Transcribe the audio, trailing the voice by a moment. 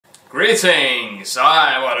Greetings,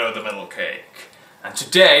 I'm Otto the Middle Cake, and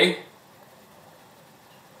today...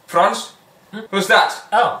 Franz? Who's that?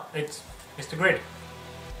 Oh, it's Mr. Grid.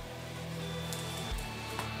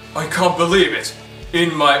 I can't believe it!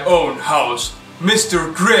 In my own house,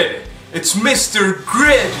 Mr. Grid! It's Mr.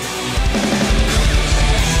 Grid!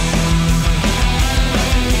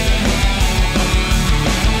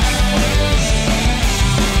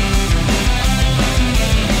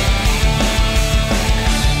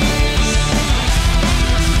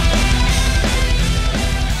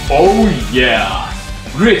 Oh yeah!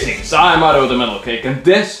 Greetings, I'm Otto the Middle Cake, and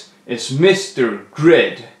this is Mr.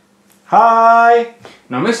 Grid. Hi!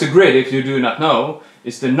 Now Mr. Grid, if you do not know,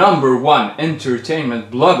 is the #1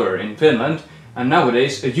 entertainment blogger in Finland, and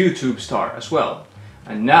nowadays a YouTube star as well.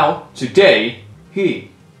 And now, today,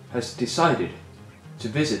 he has decided to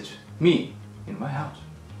visit me in my house.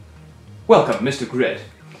 Welcome, Mr. Grid.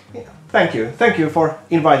 Yeah, thank you. Thank you for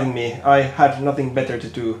inviting me. I had nothing better to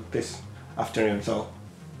do this afternoon, so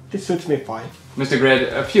this suits me fine. Mr.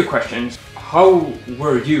 Grid, a few questions. How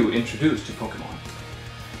were you introduced to Pokemon?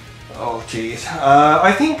 Oh jeez.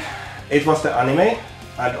 I think it was the anime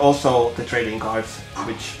and also the trading cards,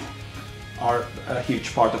 which are a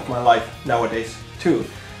huge part of my life nowadays too.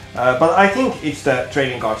 But I think it's the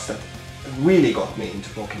trading cards that really got me into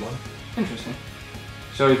Pokemon. Interesting.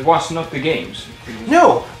 So it was not the games?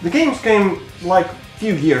 No! The games came like a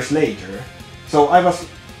few years later, so I was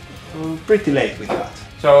pretty late with that.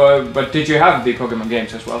 So, but did you have the Pokemon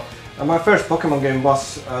games as well? My first Pokemon game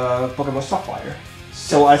was Pokemon Sapphire,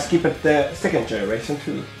 so I skipped the second generation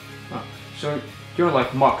too. Oh, so you're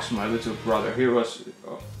like Max, my little brother. He was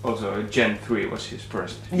also Gen 3 was his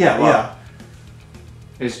first. Yeah, wow. yeah.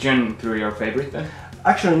 Is Gen 3 your favorite then?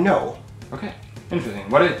 Actually, no. Okay, interesting.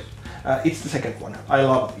 What is? It's the second one. I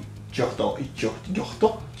love Johto. Let's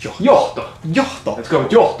go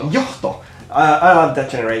with Johto. Johto. I love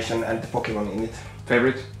that generation and the Pokemon in it.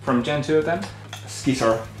 Favorite from Gen 2 then?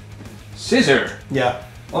 Scizor. Scissor! Yeah.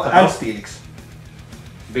 What the And hell? Steelix.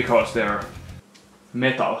 Because they're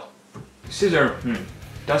metal. Scissor,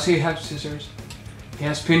 Does he have scissors? He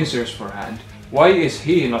has pincers for hand. Why is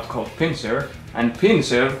he not called Pincer? And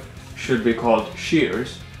Pincer should be called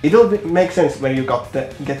Shears. It'll make sense when you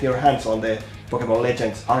get your hands on the Pokemon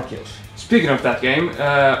Legends Arceus. Speaking of that game,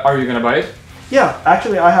 are you gonna buy it? Yeah,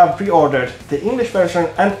 actually I have pre-ordered the English version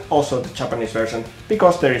and also the Japanese version,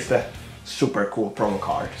 because there is the super cool promo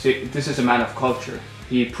card. See, this is a man of culture.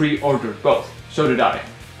 He pre-ordered both. So did I,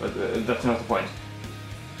 but that's not the point.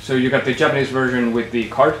 So you got the Japanese version with the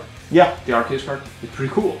card? Yeah. The Arceus card? It's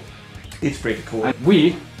pretty cool. It's pretty cool. And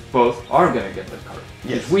we both are gonna get that card.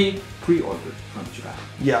 Yes. We pre-ordered from Japan.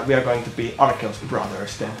 Yeah, we are going to be Arceus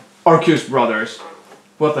brothers then. Arceus brothers.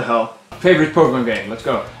 What the hell? Favorite Pokemon game? Let's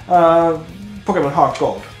go. Pokemon Heart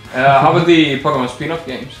Gold. How about the Pokemon spin-off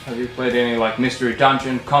games? Have you played any like Mystery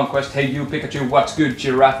Dungeon, Conquest, Hey You, Pikachu, What's Good,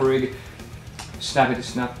 Girafarig, Snappity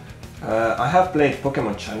Snap? I have played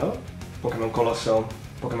Pokemon Channel, Pokemon Colosseum,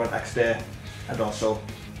 Pokemon XD, and also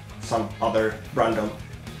some other random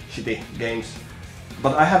shitty games.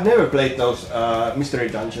 But I have never played those Mystery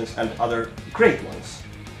Dungeons and other great ones.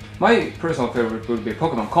 My personal favorite would be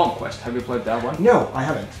Pokemon Conquest. Have you played that one? No, I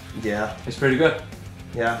haven't. Yeah. It's pretty good.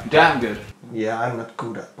 Yeah. Damn good. Yeah, I'm not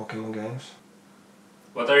good at Pokemon games.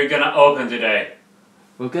 What are you gonna open today?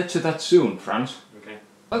 We'll get to that soon, Franz. Okay.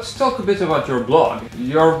 Let's talk a bit about your blog.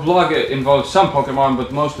 Your blog involves some Pokemon,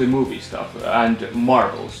 but mostly movie stuff and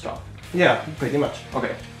Marvel stuff. Yeah, pretty much.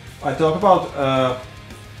 Okay. I talk about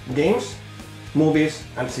games, movies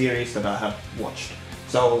and series that I have watched.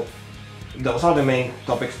 So those are the main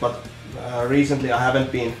topics, but recently I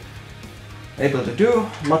haven't been able to do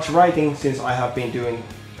much writing since I have been doing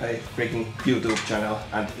a freaking YouTube channel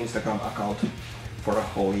and Instagram account for a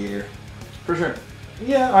whole year. For sure.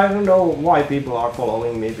 Yeah, I don't know why people are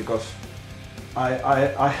following me, because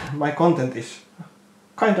my content is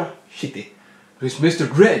kinda shitty. It's Mr.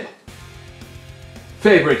 Grid.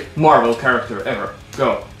 Favorite Marvel character ever?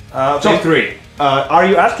 Go. Top 3. Are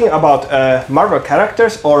you asking about Marvel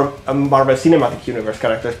characters or Marvel Cinematic Universe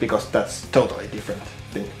characters? Because that's totally different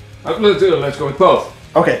thing. Let's go with both.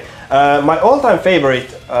 Okay, my all-time favorite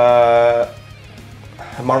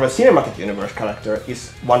Marvel Cinematic Universe character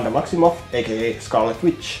is Wanda Maximoff, aka Scarlet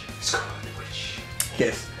Witch. Scarlet Witch.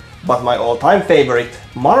 Yes, but my all-time favorite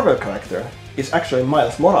Marvel character is actually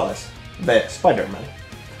Miles Morales, the Spider-Man.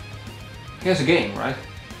 He has a game, right?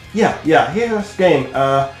 Yeah, he has a game.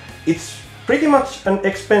 It's pretty much an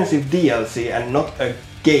expensive DLC and not a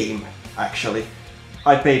game, actually.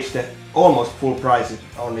 I paid the almost full price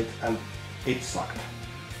on it and it sucked.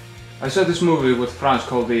 I saw this movie with Franz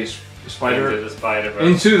called The Into the Spider-Verse.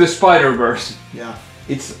 Into the Spider-Verse. Yeah,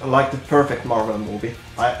 it's like the perfect Marvel movie.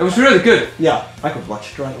 It was really good. Yeah, I could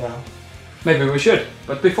watch it right now. Maybe we should.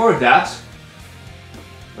 But before that,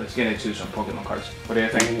 let's get into some Pokemon cards. What do you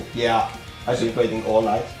think? Yeah, I've been waiting all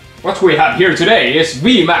night. What we have here today is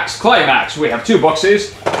Vmax Climax. We have 2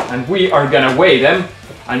 boxes and we are gonna weigh them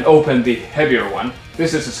and open the heavier one.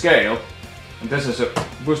 This is a scale and this is a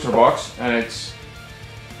booster box and it's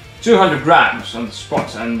 200 grams on the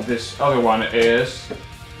spot, and this other one is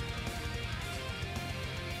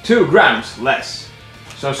 2 grams less.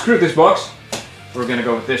 So screw this box, we're gonna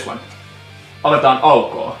go with this one. Aletaan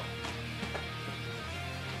aukoa.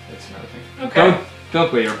 That's another thing. Okay.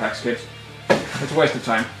 Don't weigh your packs, kids. It's a waste of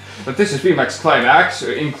time. But this is Vmax Climax,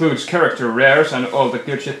 it includes character rares and all the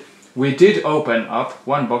good shit. We did open up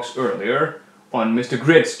 1 box earlier on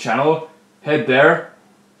Mr.Grid's channel. Head there,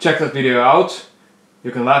 check that video out. You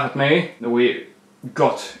can laugh at me. We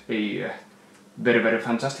got a very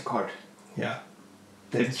fantastic card. Yeah,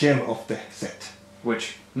 the gem of the set.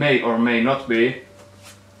 Which may or may not be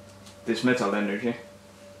this metal energy.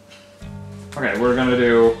 Okay, we're gonna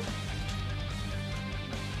do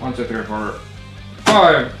 1, 2, 3, 4,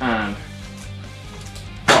 5 and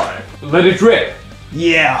 5. Let it rip!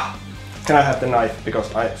 Yeah! Can I have the knife?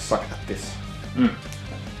 Because I suck at this.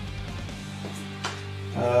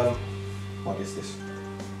 What is this?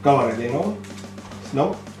 Gallery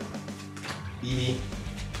Snow? Eevee.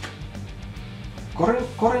 Corin?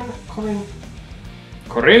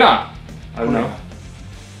 Corina! I don't know.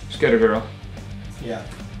 Scared girl. Yeah.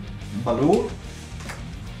 Balloon.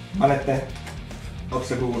 Manette.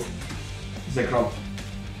 Obstagoon. Zekrom.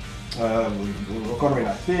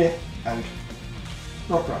 Corvina V and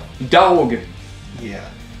Rockruff. Dog! Yeah.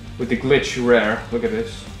 With the glitch rare. Look at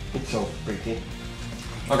this. It's so pretty.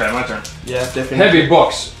 Okay, my turn. Yeah, definitely. Heavy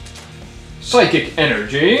box. Psychic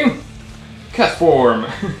energy. Cat form.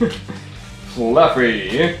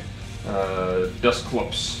 Fluffy.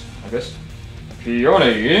 Dusclops, I guess.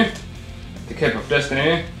 Peony. The Cape of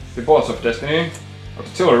Destiny. The Balls of Destiny.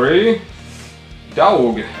 Artillery.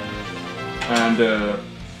 Dog. And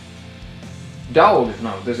Dog.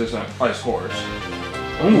 No, this is an ice horse.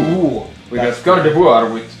 Ooh. We got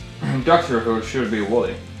Gardevoir with Doctor Who should be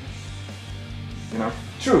Wooly. You know?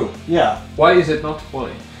 True, yeah. Why is it not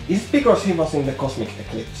Wooly? It's because he was in the Cosmic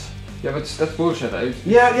Eclipse. Yeah, but that's bullshit.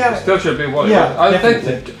 Yeah. It still should be Wooly. Yeah, I think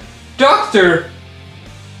definitely. the Doctor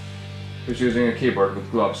who's using a keyboard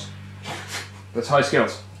with gloves. That's high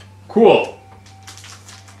skills. Cool.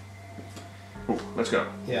 Ooh, let's go.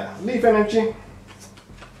 Yeah, Leaf Energy.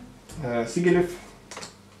 Sigilyph.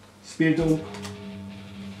 Spiritomb.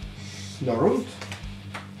 Snorunt.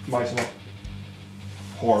 Maisena.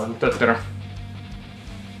 Horn. Tötterö.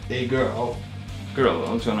 A girl. Girl,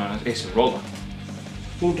 also known as Ace Rolla.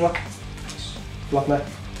 Tundra. Flatnet.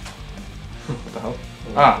 What the hell?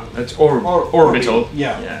 Ah, it's orbital.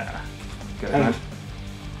 Yeah. Yeah. Good, And man.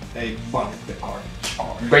 a bun the card.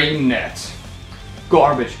 Bayonet.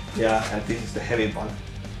 Garbage. Yeah, and this is the heavy bun.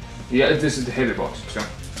 Yeah, this is the heavy box. So.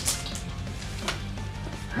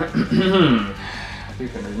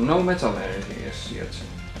 There's no metal energy yet.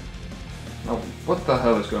 Now, what the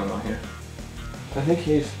hell is going on here? I think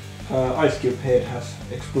his ice cube head has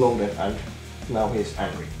exploded and now he's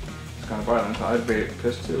angry. It's kind of violent. I'd be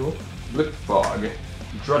pissed too. Blipfog.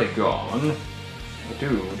 Druddigon.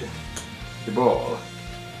 Dude. The Ball.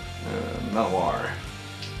 Malwar.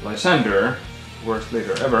 Lysander. Worst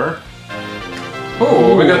leader ever.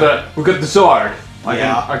 Oh, we got the Zard.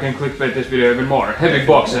 Yeah. I can clickbait this video even more. Heavy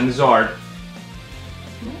box and Zard.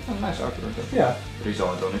 Yeah, nice argument. Yeah.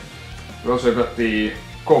 Result on it. We also got the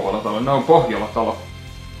Kouvola-talo, no Pohjola-talo.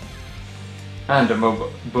 And a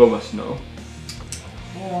Boba Snow.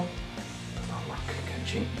 Yeah. Oh, luck can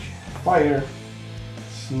change. Fire.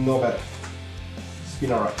 Snowbat.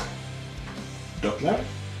 Spinarak. Doppler.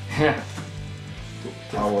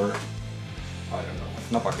 Tower. I don't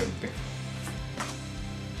know. Napakymppi.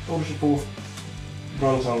 Urshipu.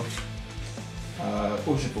 Bronzong.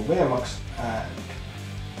 Urshipu Vmax and...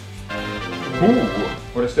 Ooh,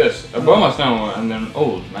 what is this? A Boba Snow and an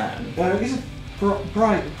old man. is it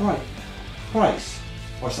Price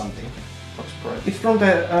or something? What's price? It's from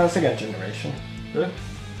the second generation. Really?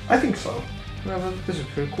 I think so. Well, this is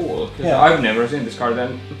pretty cool. 'Cause Yeah. I've never seen this card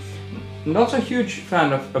and not a huge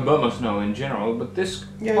fan of Obama Snow in general, but this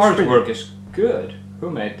Yeah, it's artwork is good. Who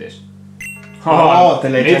made this? Oh, the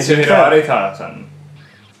legend himself. Mitsuhiro.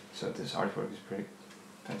 So this artwork is pretty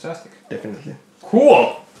fantastic. Definitely.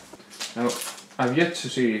 Cool! Now, I've yet to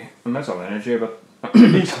see a metal energy, but...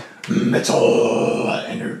 metal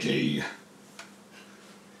energy.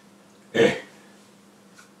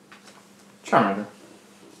 Charmander.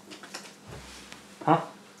 Huh?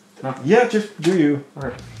 No? Yeah, just do you.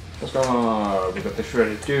 Okay. Let's go. We got the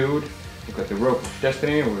Shredded Dude. We got the Rope of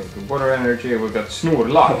Destiny. We got the Water Energy. We got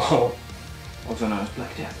Snorlax. Oh. Also known as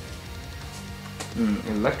Black Death.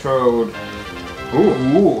 Electrode.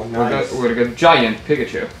 Ooh, nice. We got Giant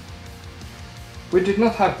Pikachu. We did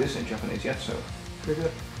not have this in Japanese yet, so pretty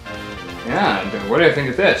good. And what do you think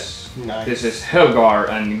of this? Nice. This is Helgar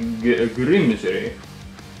and Grimsiri.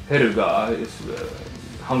 Helga is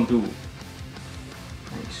Houndoom.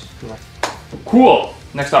 Nice. Cool!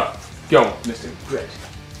 Next up, go, Mr.Grid.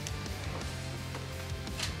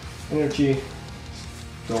 Energy.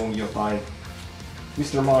 Stone Yotai.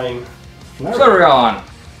 Mr. Mime. Flareon!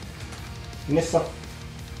 Nissa.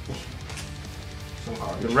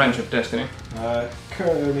 The Wrench of Destiny.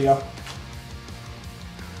 Curlia.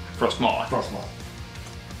 Frostmaw. Frostmaw.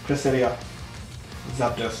 Cresselia.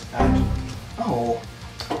 Zapdos and... Oh!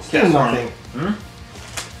 Still nothing.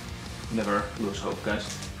 Never lose hope,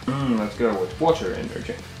 guys. Let's go with Water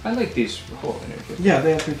Energy. I like these whole energies. Yeah,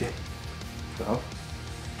 they are pretty. So,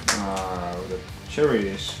 the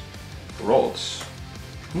cherries, Rolls,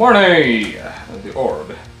 Mornay, the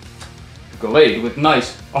Orb, Glade with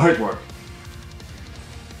nice artwork.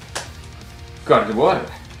 Gardevoir.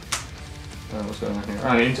 What's going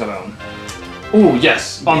on here? Interlown. Ooh,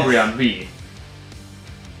 yes! Umbreon V.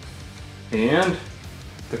 And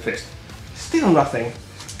the Fist. Still nothing.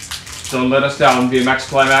 Don't let us down, Vmax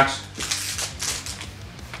Climax.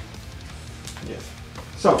 Yes.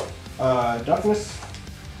 So, Darkness,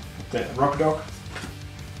 the Rock Dog,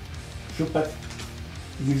 Shuppet,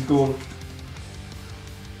 Vizgoon.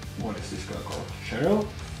 What is this guy called? Cheryl?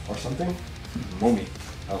 Or something? Mommy.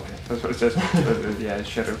 Okay. That's what it says. Yeah, it's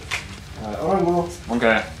Shadow. Orangu,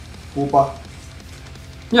 Okay. Koopa,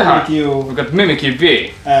 Yeah. Mimikyu, We got Mimikyu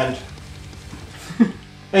V. and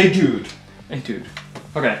a dude. Hey, dude.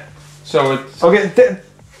 Okay. So it's Okay,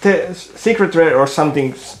 the secret rare or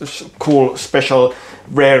something cool, special,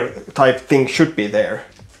 rare type thing should be there.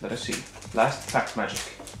 let us see. Last fact magic.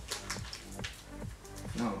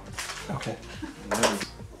 No. Okay.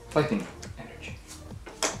 Fighting energy.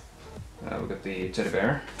 We got the teddy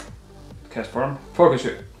bear. Cast form. Focus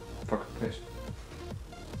it. Focus please.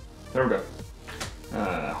 There we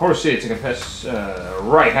go. Horse seats, you can press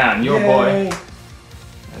right hand, your boy.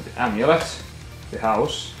 The amulet. The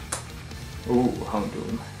house. Ooh,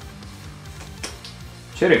 Houndoom.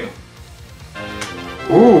 Cherry.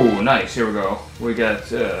 Ooh, nice, here we go. We got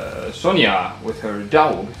Sonia with her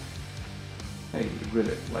dog. I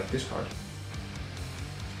really like this card.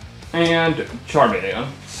 And Charmeleon.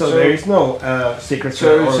 So there is no secret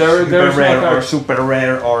rare or super rare or super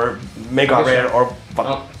rare or mega rare or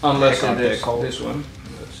unless it is this one.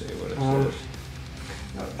 Let's see what it says.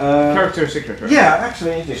 Character secret rare. Yeah,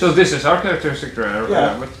 actually it is. So this is our character secret rare.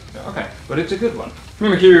 Yeah. Okay, but it's a good one.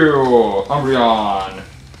 Mimikyu, Umbreon,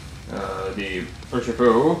 the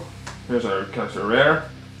Urshifu. Here's our character rare.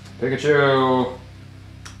 Pikachu,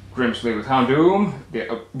 Grimsley with Houndoom,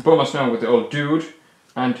 the Boma Snow with the old dude,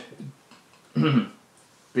 and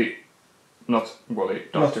the not Wally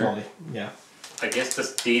Doctor. Not Wally, yeah. I guess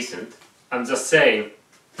that's decent. I'm just saying,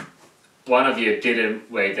 one of you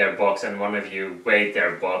didn't weigh their box and one of you weighed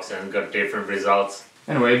their box and got different results.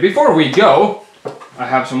 Anyway, before we go, I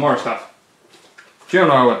have some more stuff. Do you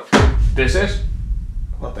know what this is?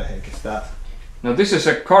 What the heck is that? Now this is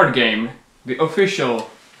a card game, the official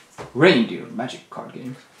Reindeer Magic card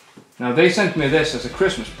game. Now they sent me this as a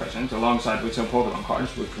Christmas present alongside with some Pokemon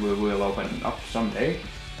cards, which we will open up someday.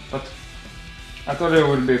 But I thought it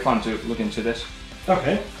would be fun to look into this.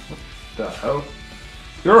 Okay. What the hell?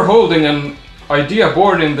 You're holding an idea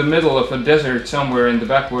board in the middle of a desert somewhere in the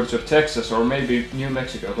backwoods of Texas or maybe New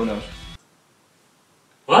Mexico, who knows?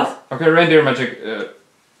 What? Okay, Reindeer Magic.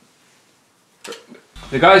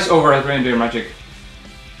 The guys over at Reindeer Magic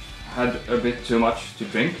had a bit too much to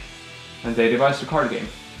drink and they devised a card game.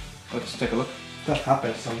 Let's take a look. That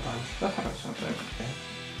happens sometimes. That happens sometimes.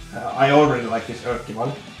 Okay. I already like this earthy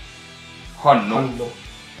one. Hannu, Hannu,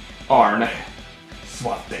 Arne,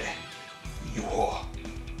 Svante, Juho,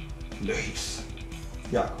 Löhis.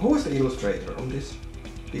 Yeah, who is the illustrator on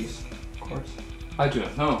these cards? I do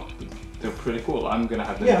not know. They're pretty cool. I'm gonna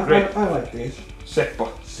have them. Yeah, Great. I like these.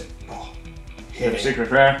 Seppo. Seppo. The secret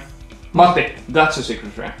rare. Matti. That's a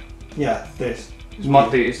secret rare. Yeah, there's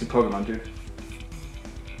Matti is the Pokemon dude.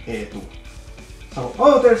 Eetu. So,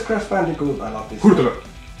 oh, there's Crash Bandicoot. I love this. Ruudukko.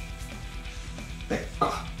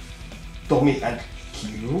 Pekka. Tommy and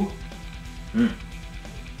Q.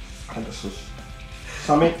 Kandasus.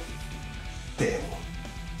 Sami. Teemu.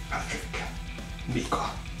 Patrick. Mika.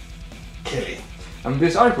 Kelly.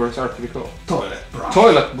 These artworks are pretty cool. Toilet brush.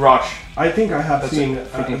 Toilet brush. I think I have That's seen a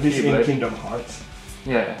freaking this in keyblade. Kingdom Hearts.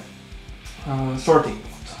 Yeah. Sorting.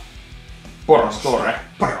 Porastore.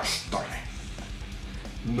 Parastore.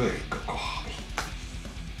 Mörkökahvi.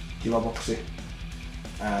 Kiva boxi.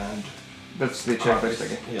 And... That's the checklist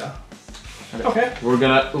again. Yeah. Okay. We're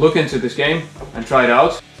gonna look into this game and try it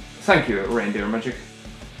out. Thank you, Reindeer Magic.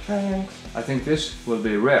 Thanks. I think this will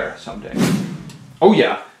be rare someday. Oh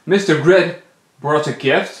yeah, Mr.Grid brought a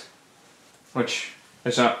gift, which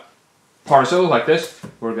is a parcel like this.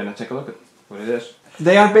 We're gonna take a look at what it is.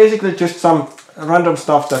 They are basically just some random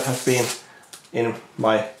stuff that has been in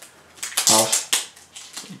my house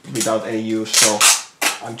without any use, so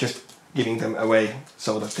I'm just giving them away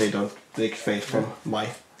so that they don't take space from my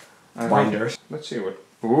binders. Let's see what...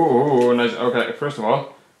 Ooh, nice. Okay, first of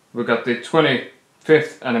all, we got the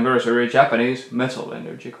 25th anniversary Japanese Metal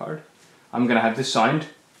Energy card. I'm gonna have this signed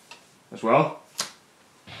as well.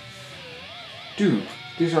 Dude,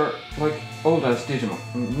 these are like old as Digimon.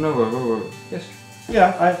 No, yes.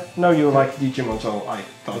 Yeah, I know you like Digimon, so I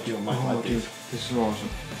thought you might like dude, it. this is awesome.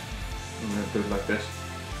 I'm gonna do it like this.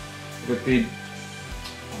 With the...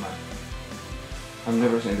 Oh man. I've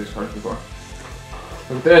never seen these cards before.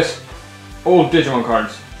 Look at this! Old Digimon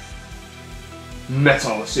cards.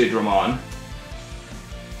 Metal Sidramon.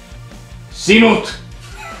 Sinut!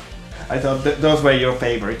 I thought those were your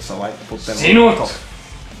favorites, so I put them Sinut! on top.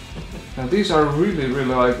 Now these are really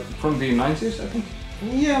like from the 90s, I think?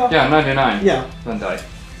 Yeah. Yeah, 99. Yeah. Bandai.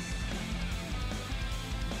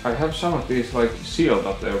 I have some of these like sealed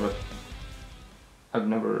up there, but I've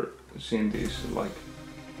never seen these like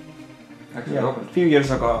actually Yeah. opened. A few years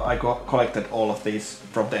ago I collected all of these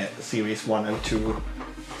from the series 1 and 2.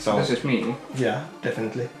 So This is me. yeah,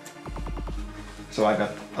 definitely. So I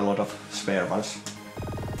got a lot of spare ones.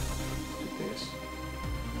 This.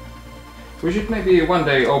 We should maybe one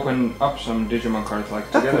day open up some Digimon cards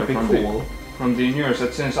like That together would be from cool. from the newer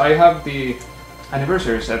set, since I have the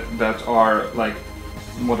anniversary set that are like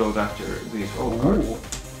modeled after these old cards. Ooh.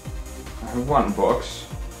 I have one box,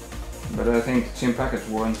 but I think Team Packet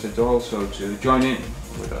wanted also to join in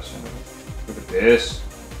with us. And look at this.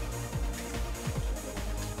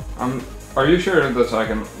 Are you sure that I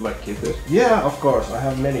can like keep this? Yeah, of course. I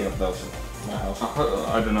have many of those in my house.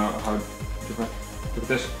 I don't know how different. Look at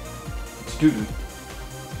this. It's doodle.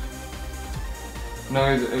 No,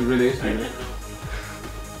 it really is doodle.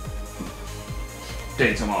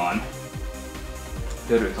 Datamon.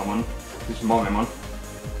 Derutamon. This is Monemon.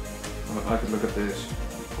 I could look at this.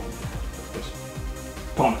 Look at this.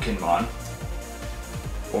 Pumpkinmon.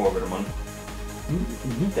 Orbermon.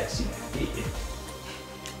 Mitä sinä teet?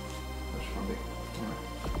 That's from the...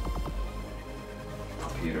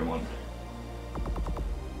 Papyrmon.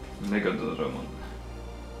 Megadoromon.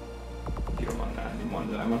 Gyromon and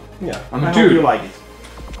Mondaimon. Yeah, I mean, I hope dude. you like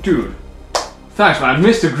it. Dude, thanks man,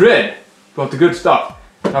 Mr.Grid brought the good stuff.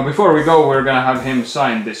 Now before we go, we're gonna have him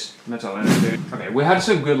sign this Metal Energy. Okay, we had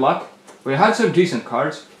some good luck. We had some decent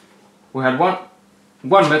cards. We had one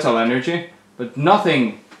Metal Energy, but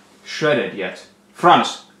nothing shredded yet.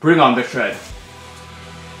 Franz, bring on the shred.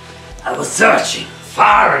 I was searching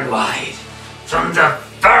far and wide from the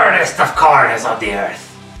furthest of corners of the earth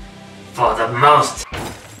for the most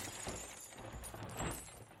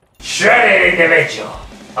shredded individual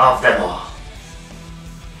of them all.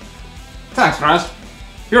 Thanks, Franz.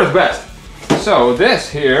 You're the best. So this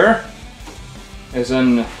here is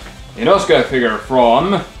an Inosuke figure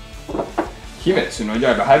from Kimetsu no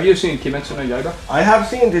Yaiba. Have you seen Kimetsu no Yaiba? I have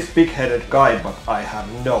seen this big-headed guy, but I have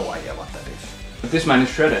no idea what that is. This man is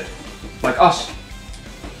shredded. Like us.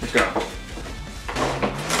 Let's go.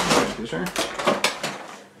 Excuse me.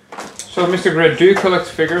 So, Mr. Grid, do you collect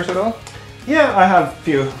figures at all? Yeah, I have a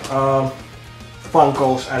few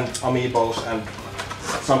Funkos and Amiibos and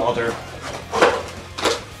some other...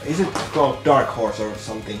 Is it called Dark Horse or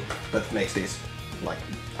something that makes these like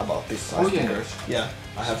about this size figures? Yeah,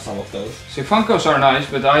 I have some of those. See, Funkos are nice,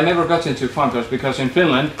 but I never got into Funkos because in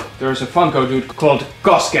Finland there's a Funko dude called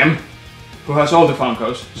Koskem who has all the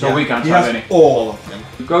Funkos, so Yeah, we can't he have has any. all of them.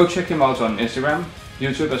 Go check him out on Instagram,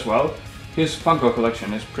 YouTube as well. His Funko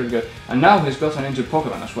collection is pretty good. And now he's gotten into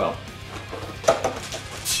Pokemon as well.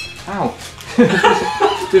 Ow!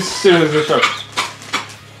 This is seriously the show.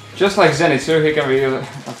 Just like Zenitsu, he can be...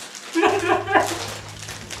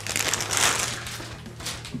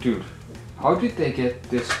 Dude, how did they get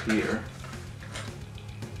this here?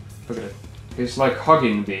 Look at it. He's like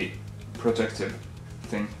hugging the protective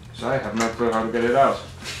thing. So I have no clue how to get it out.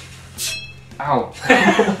 Ow!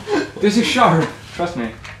 This is sharp! Trust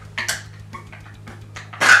me.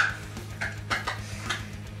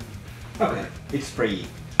 Okay. it's free.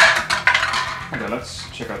 Okay, let's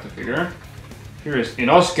check out the figure. Here is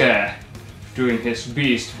Inosuke doing his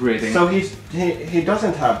beast breathing. So he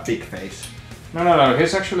doesn't have big face. No,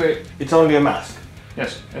 he's actually... It's only a mask.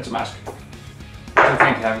 Yes, it's a mask. I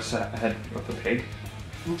think he has a head of a pig.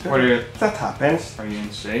 What are you... That happens. Are you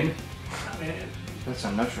insane? That's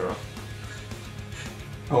unnatural.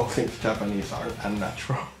 All things Japanese are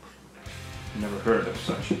unnatural. Never heard of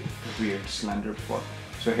such a weird slander before.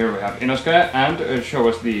 So here we have Inosuke, and show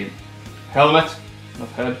us the helmet, not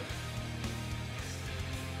head.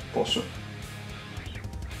 Possu.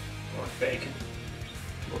 Or fake.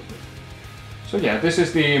 So yeah, this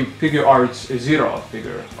is the Figuarts Zero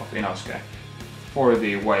figure of Inosuke for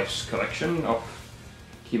the wife's collection of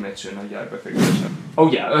Kimetsu no Yaiba figures. Oh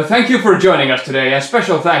yeah, thank you for joining us today, and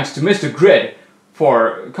special thanks to Mr.Grid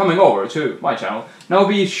for coming over to my channel. Now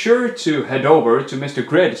be sure to head over to Mr.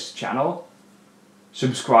 Grid's channel,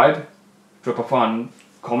 subscribe, drop a fun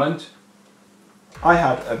comment. I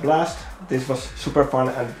had a blast. This was super fun,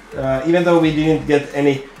 and even though we didn't get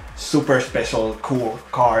any super special cool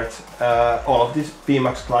cards, all of these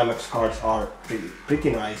Vmax Climax cards are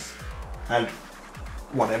pretty nice. And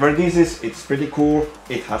whatever this is, it's pretty cool.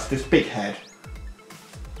 It has this big head.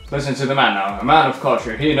 Listen to the man now, a man of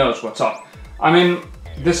culture, he knows what's up. I mean,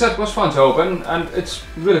 the set was fun to open, and it's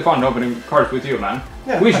really fun opening cards with you, man.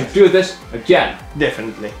 Yeah, we thanks. should do this again.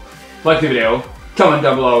 Definitely. Like the video, comment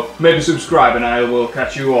down below, maybe subscribe, and I will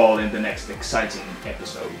catch you all in the next exciting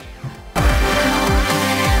episode.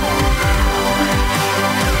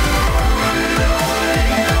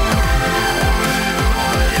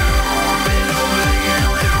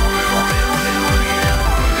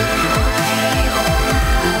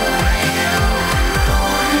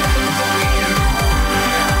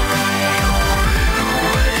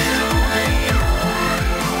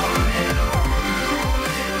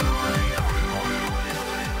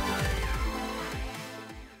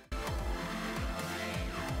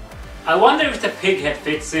 I wonder if the pig head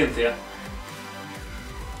fits Cynthia.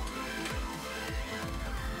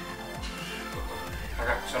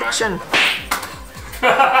 Action!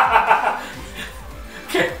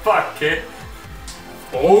 Get fucking.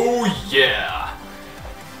 Oh yeah!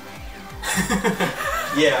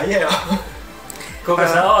 Yeah. Kuka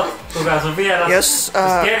sä oot? Kuka sun vieras? Jos,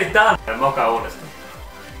 Get it done! Moka uudestaan.